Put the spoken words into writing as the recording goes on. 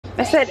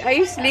I said, are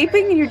you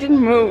sleeping? And you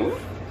didn't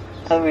move.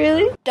 Oh,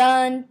 really?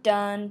 Dun,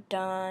 dun,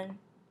 dun.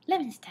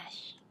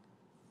 Lemonstache.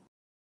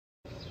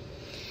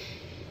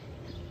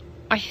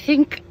 I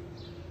think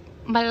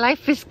my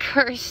life is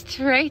cursed,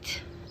 right?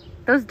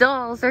 Those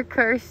dolls are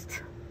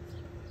cursed.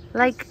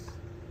 Like,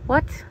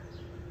 what?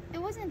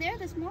 It wasn't there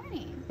this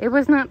morning. It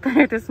was not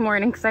there this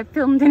morning because I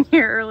filmed in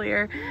here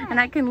earlier. Yeah. And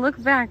I can look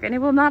back and it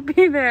will not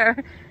be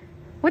there.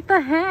 What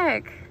the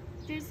heck?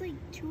 There's like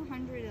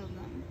 200 of them.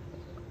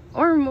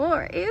 Or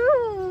more.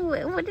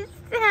 Ew, what is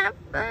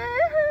happening?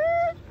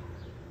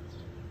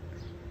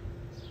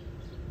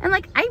 And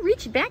like, I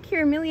reached back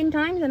here a million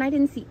times and I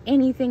didn't see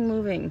anything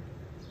moving.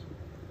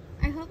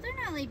 I hope they're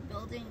not like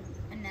building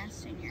a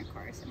nest in your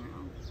car somehow.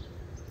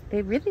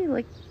 They really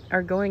like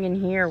are going in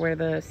here where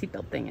the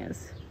seatbelt thing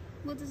is.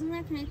 Well, doesn't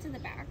that connect to the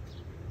back?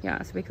 Yeah,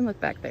 so we can look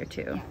back there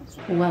too.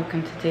 Yeah,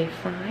 welcome to day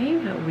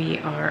 5. We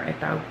are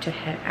about to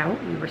head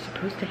out. We were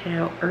supposed to head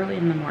out early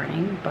in the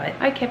morning, but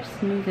I kept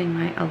snoozing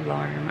my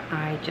alarm.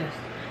 I just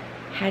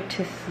had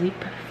to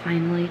sleep,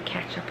 finally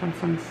catch up on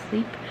some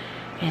sleep.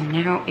 And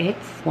now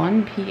it's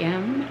 1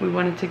 p.m. We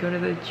wanted to go to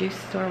the juice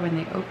store when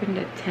they opened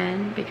at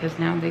 10 because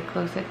now they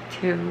close at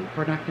 2.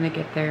 We're not gonna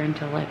get there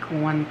until like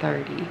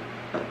 1:30.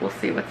 But we'll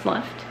see what's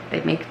left.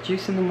 They make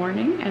juice in the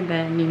morning and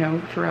then, you know,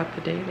 throughout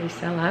the day they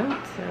sell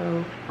out.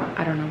 So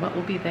I don't know what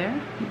will be there,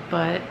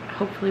 but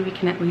hopefully we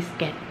can at least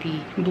get the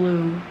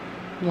blue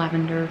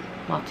lavender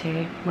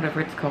latte,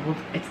 whatever it's called.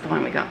 It's the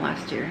one we got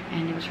last year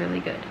and it was really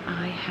good.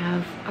 I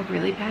have a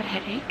really bad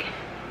headache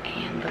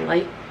and the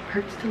light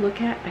hurts to look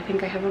at. I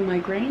think I have a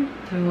migraine.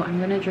 So I'm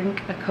gonna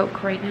drink a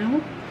Coke right now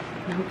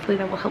and hopefully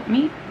that will help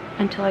me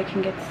until I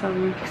can get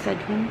some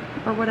Excedrin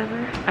or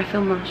whatever. I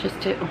feel nauseous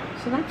too,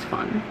 so that's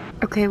fun.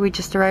 Okay, we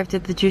just arrived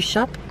at the juice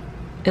shop.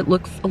 It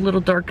looks a little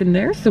dark in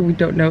there, so we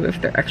don't know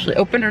if they're actually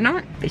open or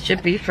not. They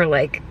should be for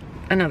like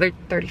another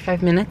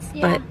 35 minutes,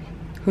 yeah. But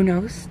who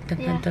knows? Dun,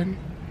 dun, dun.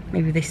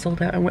 Maybe they sold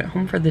out and went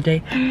home for the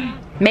day.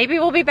 Maybe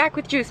we'll be back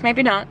with juice,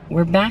 maybe not.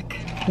 We're back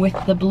with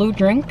the blue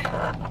drink.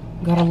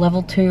 Got a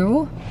level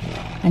 2,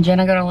 and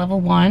Jenna got a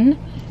level 1,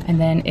 and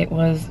then it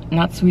was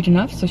not sweet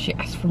enough, so she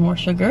asked for more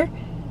sugar.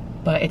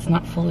 But it's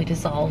not fully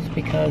dissolved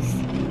because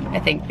I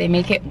think they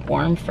make it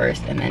warm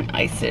first and then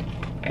ice it,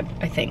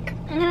 I think.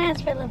 I'm gonna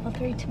ask for level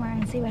 3 tomorrow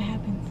and see what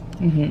happens.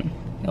 Mm-hmm.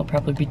 It'll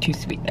probably be too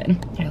sweet then.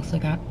 I also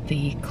got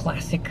the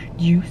classic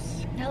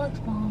juice. That looks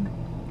bomb.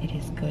 It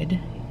is good.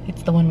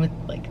 It's the one with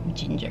like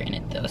ginger in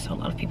it though, so a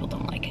lot of people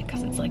don't like it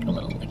because it's like a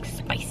little like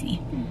spicy.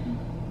 Mm-hmm.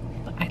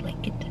 But I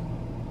like it.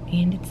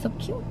 And it's so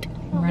cute.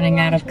 I'm running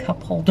out of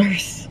cup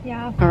holders.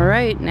 Yeah. All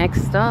right,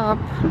 next stop,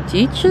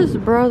 Deitch's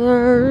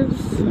Brothers.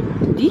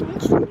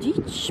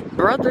 Deitch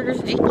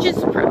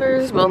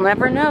Brothers. We'll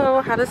never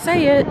know how to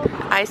say it.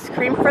 Ice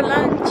cream for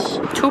lunch,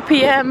 2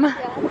 p.m. Yeah.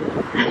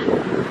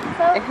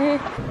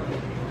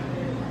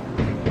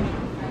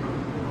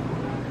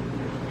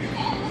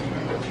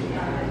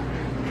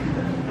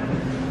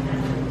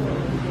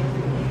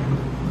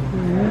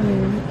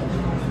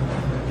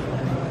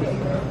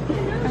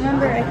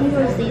 I think it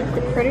was the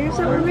critters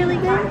that were really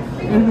good.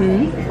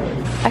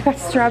 Mm-hmm. I got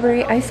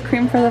strawberry ice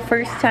cream for the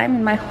first time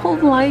in my whole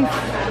life.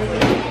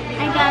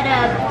 I got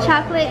a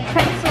chocolate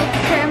pretzel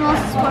caramel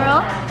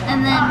swirl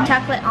and then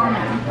chocolate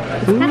almond.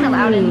 It's kind of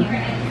loud in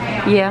here.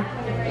 Yeah.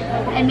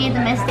 I made the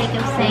mistake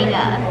of saying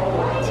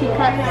 2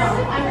 cups.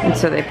 And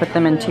so they put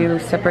them in 2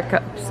 separate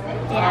cups.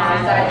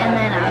 Yeah. And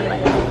then I was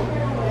like,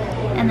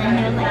 and then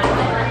he was like,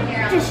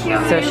 just show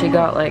me. So she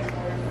got like,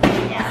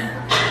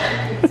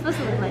 yeah. It's supposed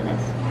to look like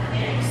this.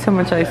 So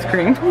much ice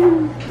cream.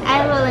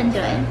 I will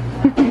enjoy.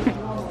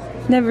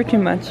 Never too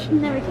much.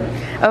 Never too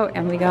much. Oh,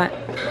 and we got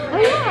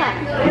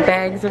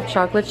bags of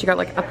chocolate. She got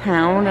like a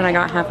pound and I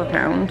got half a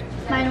pound.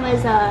 Mine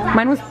was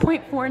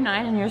 0.49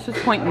 and yours was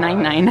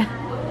 0.99.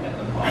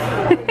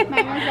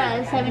 Mine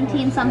was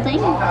 17 something.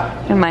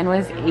 And mine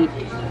was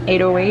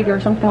 808 or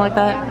something like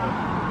that.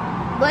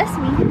 Bless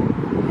me.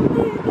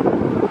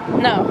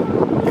 No.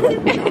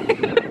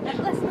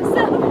 Bless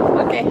myself.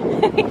 Okay.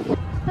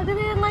 Look at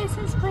the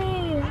license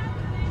plate.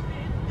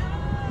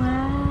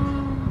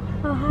 Wow.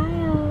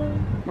 Ohio.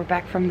 We're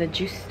back from the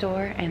juice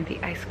store and the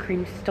ice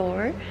cream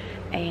store,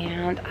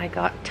 and I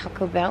got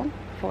Taco Bell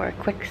for a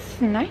quick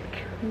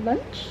snack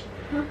lunch.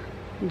 Huh?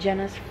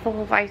 Jenna's full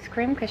of ice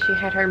cream because she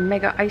had her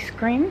mega ice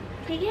cream.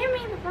 He gave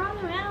me the wrong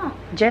amount.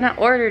 Jenna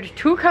ordered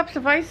 2 cups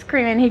of ice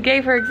cream and he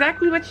gave her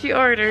exactly what she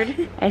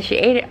ordered and she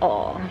ate it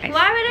all. Why would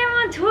I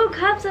want 2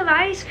 cups of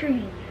ice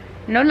cream?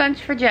 No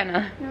lunch for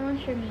Jenna. No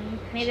lunch for me.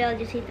 Maybe I'll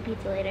just eat the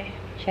pizza later.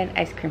 She had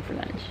ice cream for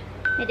lunch.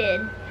 I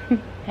did.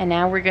 And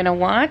now we're gonna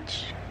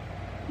watch.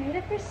 Made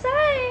it for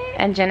sight.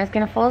 And Jenna's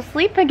gonna fall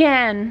asleep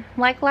again,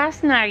 like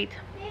last night.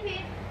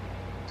 Maybe.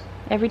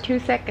 Every 2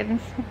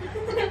 seconds.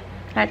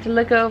 I had to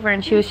look over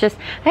and she was just,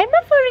 I'm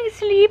not falling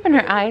asleep, and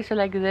her eyes were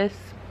like this.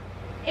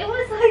 It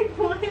was like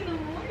 1 in the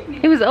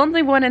morning. It was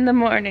only 1 in the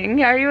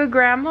morning. Are you a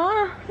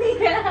grandma?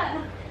 Yeah.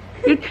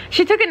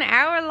 She took an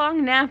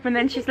hour-long nap and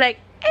then she's like,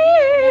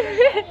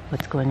 eh.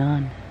 What's going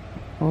on?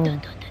 Oh.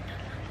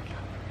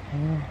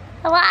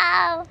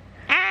 Hello.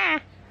 Ah.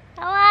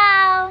 Hello.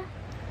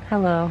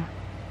 Hello.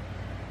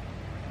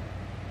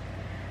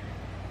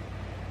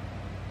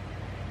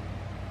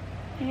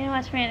 I'm gonna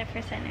watch Miranda for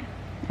a second.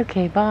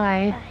 Okay,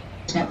 bye.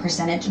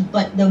 Percentage,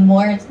 but the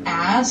more it's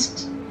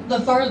asked, the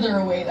farther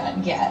away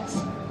that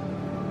gets.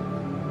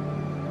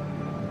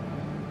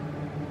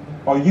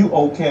 Are you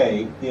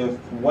okay if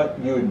what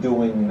you're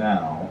doing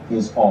now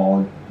is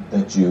all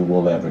that you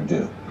will ever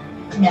do?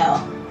 No.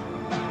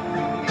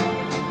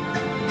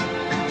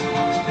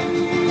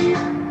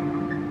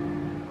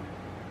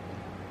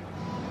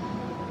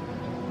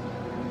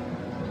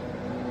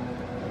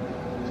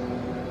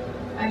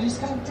 I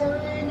just got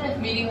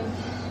done meeting with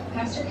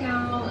Pastor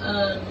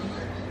Cal.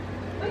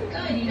 Went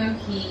good, you know,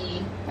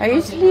 he Are you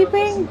wanted to know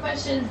sleeping? some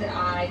questions that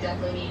I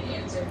definitely need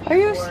answered before Are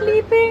you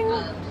sleeping?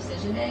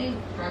 decision day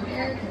from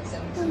Eric and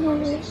some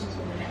conversations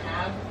we need to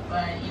have,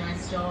 but you know,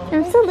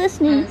 I'm still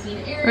listening. haven't seen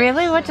Eric,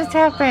 Really? What so, just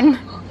happened?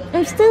 I'll feel I'm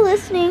better still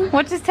listening.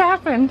 What just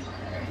happened?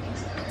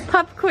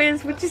 Pop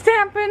quiz, what just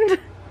happened?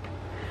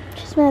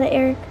 She's mad at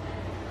Eric.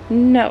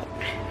 No.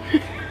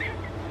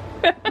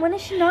 When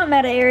is she not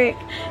mad at Eric?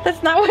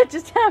 That's not what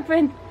just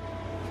happened.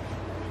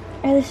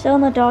 Are they still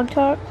in the dog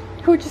talk?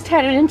 Who just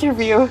had an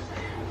interview?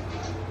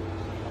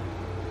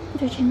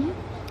 Virginia?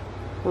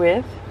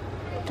 With?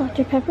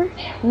 Dr. Pepper?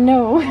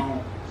 No.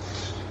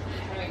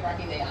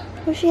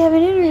 Who's she have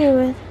an interview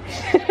with?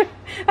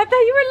 I thought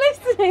you were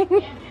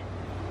listening.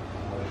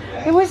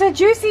 It was a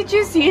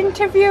juicy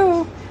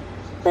interview.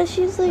 But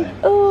she's like,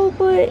 oh,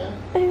 but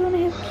I want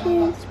to have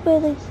kids,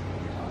 but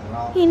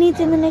like, he needs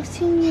in the next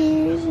 10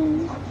 years,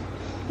 and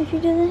if he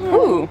doesn't have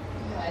Ooh.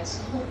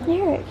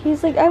 Eric,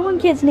 he's like, I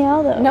want kids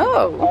now, though.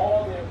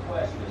 No.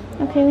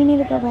 Okay, we need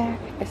to go back.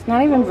 It's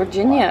not even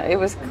Virginia. It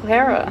was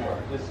Clara.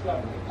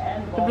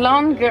 The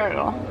blonde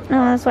girl. Oh,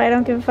 that's why I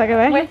don't give a fuck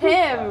about With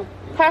him.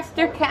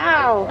 Pastor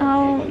Cow.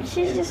 Oh,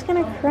 she's just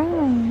gonna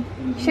cry.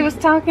 She was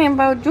talking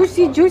about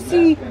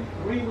juicy,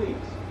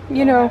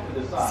 you know,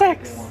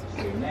 sex.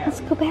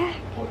 Let's go back.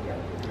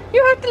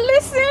 You have to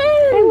listen.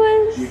 I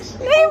was.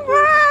 They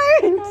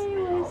weren't.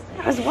 I was.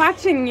 I was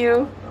watching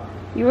you.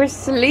 You were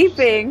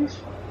sleeping.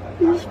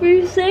 Just for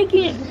a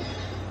second.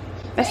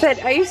 I said,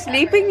 are you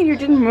sleeping? And you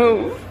didn't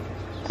move.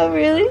 Oh,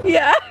 really?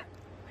 Yeah.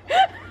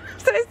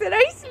 So I said, are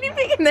you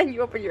sleeping? And then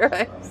you open your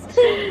eyes.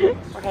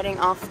 We're heading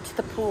off to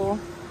the pool.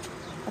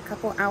 A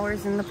couple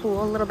hours in the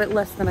pool. A little bit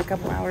less than a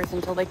couple hours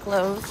until they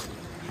close.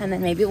 And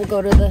then maybe we'll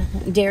go to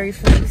the dairy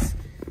place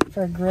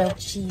for a grilled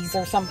cheese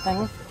or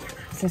something.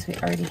 Since we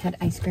already had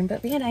ice cream.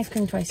 But we had ice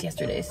cream twice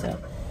yesterday, so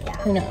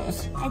who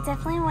knows. I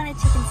definitely want a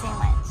chicken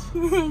sandwich.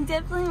 I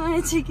definitely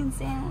want a chicken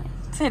sandwich.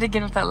 Say it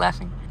again without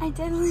laughing. I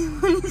definitely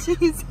want a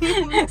chicken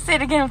sandwich. Say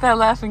it again without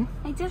laughing.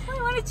 I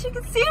definitely want a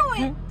chicken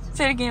sandwich.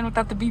 Say it again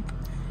without the beep.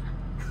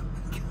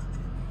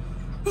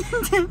 I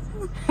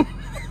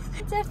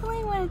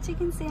definitely want a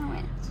chicken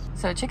sandwich.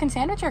 So a chicken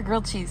sandwich or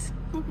grilled cheese?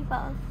 Maybe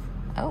both.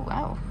 Oh,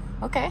 wow.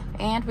 Okay.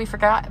 And we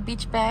forgot a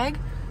beach bag.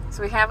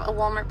 So we have a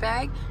Walmart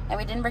bag. And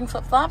we didn't bring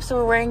flip-flops, so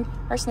we're wearing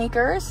our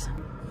sneakers.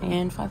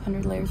 And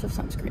 500 layers of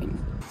sunscreen.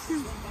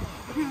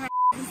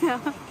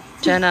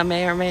 Jenna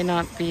may or may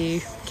not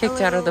be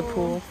kicked out of the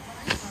pool.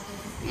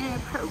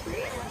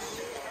 Inappropriate.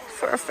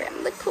 For a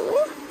family pool?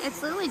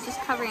 It's literally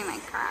just covering my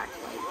crack.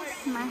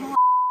 Like, my whole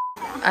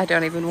I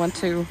don't even want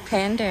to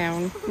pan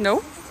down.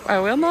 Nope, I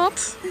will not.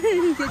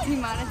 gets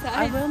demonetized.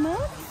 I will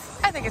not.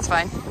 I think it's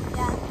fine.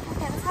 Yeah.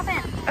 Okay, let's hop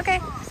in. Okay,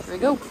 here we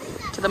go.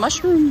 To the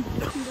mushroom.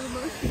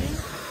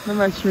 The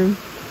mushroom.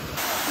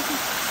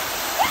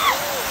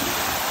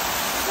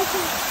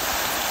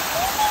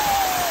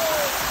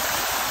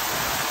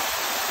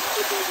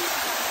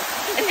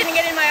 It didn't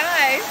get in my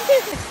eyes.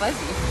 It's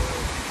fuzzy.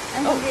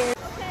 Oh.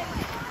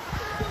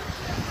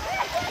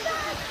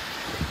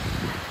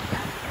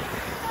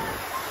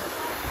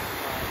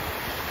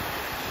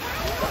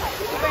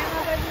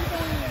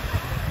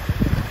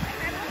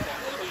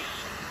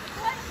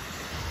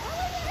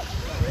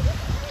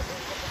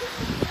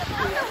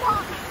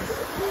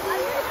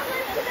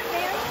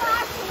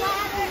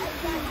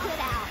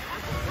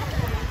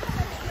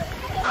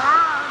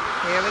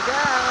 Here we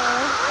go.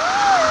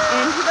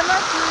 Into the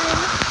mushroom.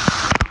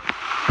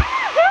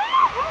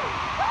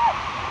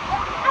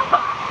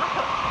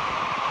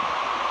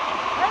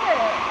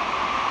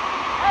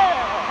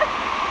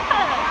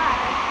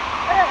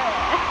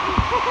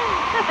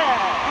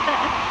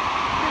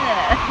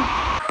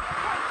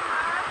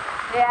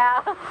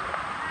 Yeah.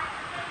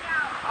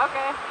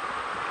 Okay.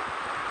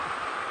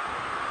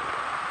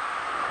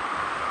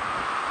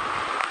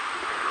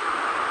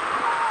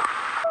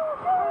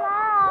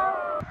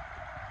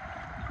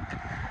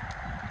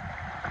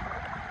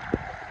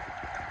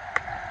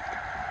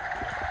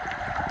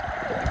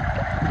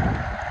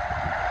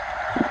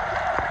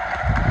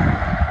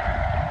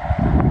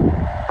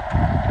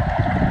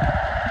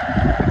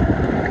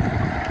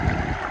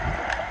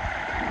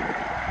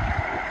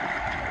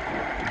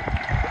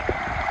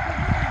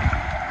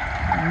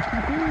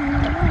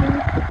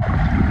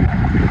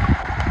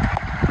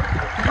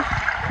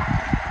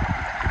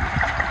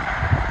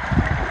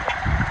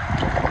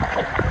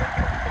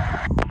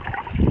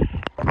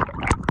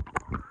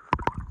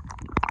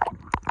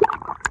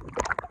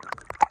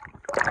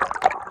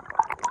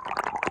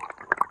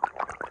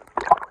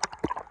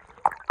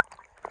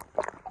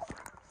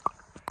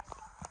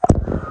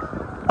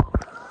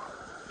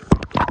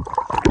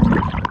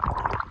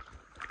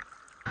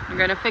 We're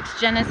gonna fix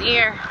Jenna's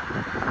ear.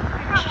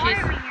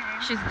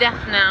 She's deaf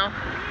now.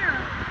 Yeah.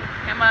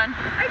 Come on.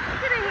 I just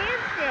did a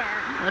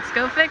handstand. Let's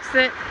go fix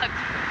it. Look.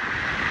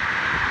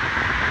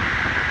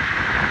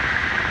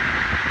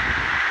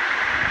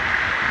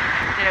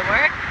 Did it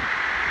work?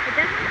 It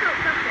definitely felt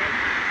something.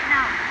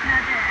 No,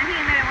 it didn't. I think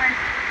it made it worse.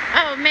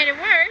 Oh, it made it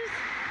worse?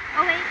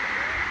 Oh wait.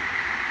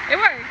 It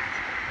worked.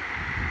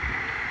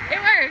 It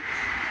worked.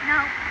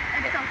 No,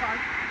 it's still clogged.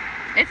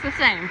 It's the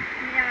same.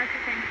 Yeah, it's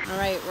the same. All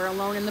right, we're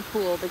alone in the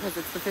pool because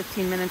it's the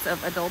 15 minutes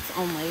of adults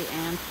only,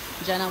 and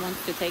Jenna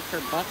wants to take her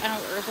butt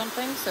out or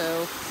something,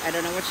 so I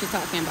don't know what she's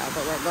talking about,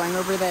 but we're going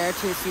over there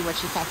to see what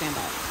she's talking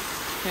about.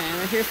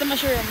 Okay, here's the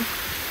mushroom.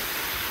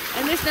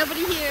 And there's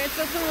nobody here. It's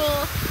so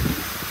cool.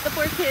 The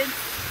poor kids.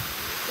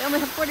 They only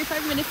have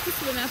 45 minutes to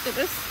swim after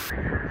this.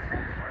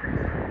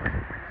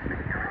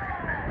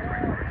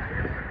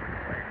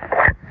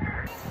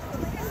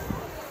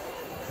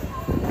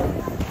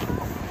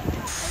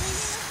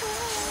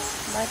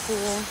 Bye,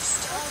 pool.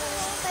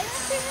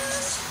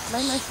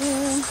 Bye,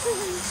 mushroom.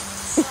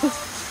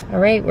 All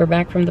right, we're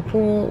back from the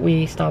pool.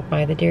 We stopped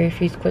by the Dairy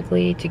Freeze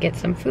quickly to get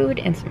some food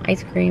and some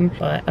ice cream,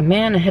 but a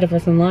man ahead of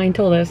us in line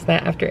told us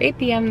that after 8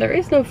 p.m. there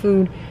is no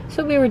food,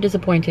 so we were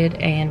disappointed,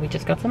 and we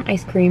just got some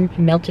ice cream. It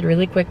melted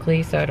really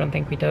quickly, so I don't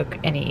think we took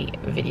any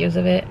videos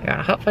of it. I got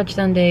a hot fudge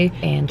sundae,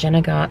 and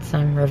Jenna got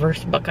some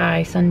reverse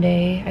Buckeye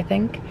sundae, I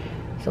think.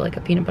 So like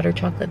a peanut butter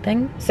chocolate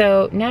thing.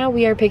 So now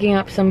we are picking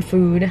up some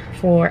food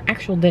for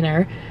actual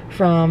dinner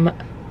from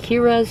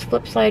Kira's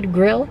Flipside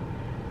Grill.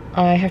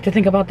 I have to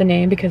think about the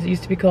name because it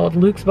used to be called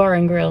Luke's Bar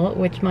and Grill,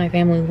 which my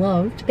family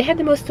loved. They had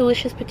the most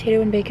delicious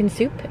potato and bacon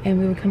soup, and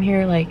we would come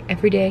here like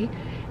every day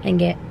and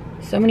get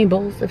so many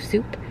bowls of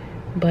soup.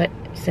 But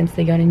since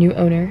they got a new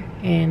owner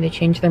and they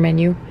changed their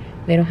menu,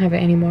 they don't have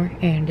it anymore,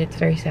 and it's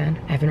very sad.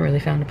 I haven't really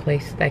found a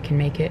place that can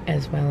make it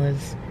as well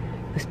as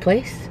this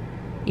place.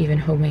 Even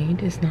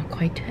homemade is not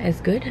quite as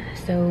good,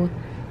 so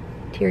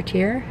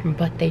tier.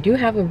 But they do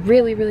have a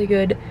really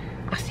good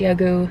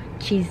Asiago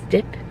cheese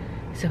dip,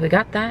 so we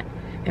got that.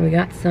 And we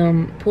got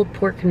some pulled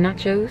pork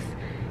nachos,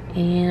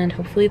 and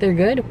hopefully they're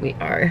good. We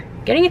are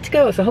getting it to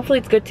go, so hopefully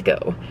it's good to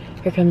go.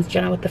 Here comes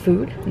Jenna with the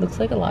food. It looks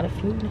like a lot of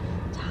food.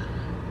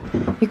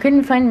 You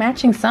couldn't find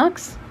matching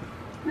socks?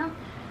 No.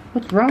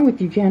 What's wrong with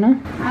you,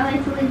 Jenna? I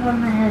like to leave on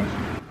my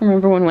head.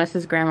 Remember when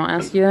Wes's grandma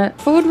asked you that?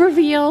 Food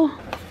reveal.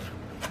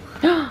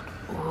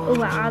 Oh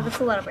wow, that's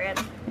a lot of bread.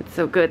 It's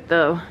so good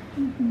though.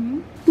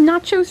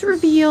 Nachos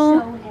reveal.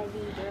 So heavy,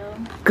 bro.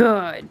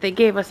 Good. They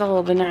gave us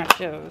all the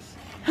nachos.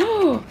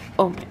 Oh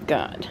my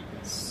god.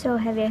 So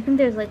heavy. I think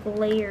there's like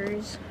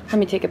layers. Let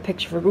me take a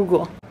picture for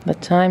Google. The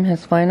time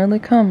has finally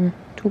come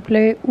to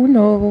play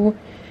Uno.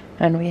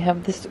 And we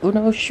have this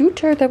Uno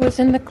shooter that was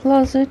in the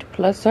closet,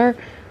 plus our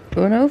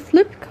Uno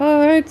flip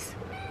cards.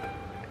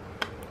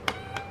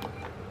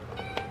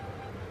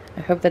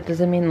 I hope that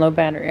doesn't mean low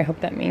battery. I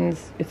hope that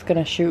means it's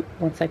gonna shoot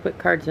once I put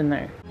cards in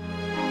there.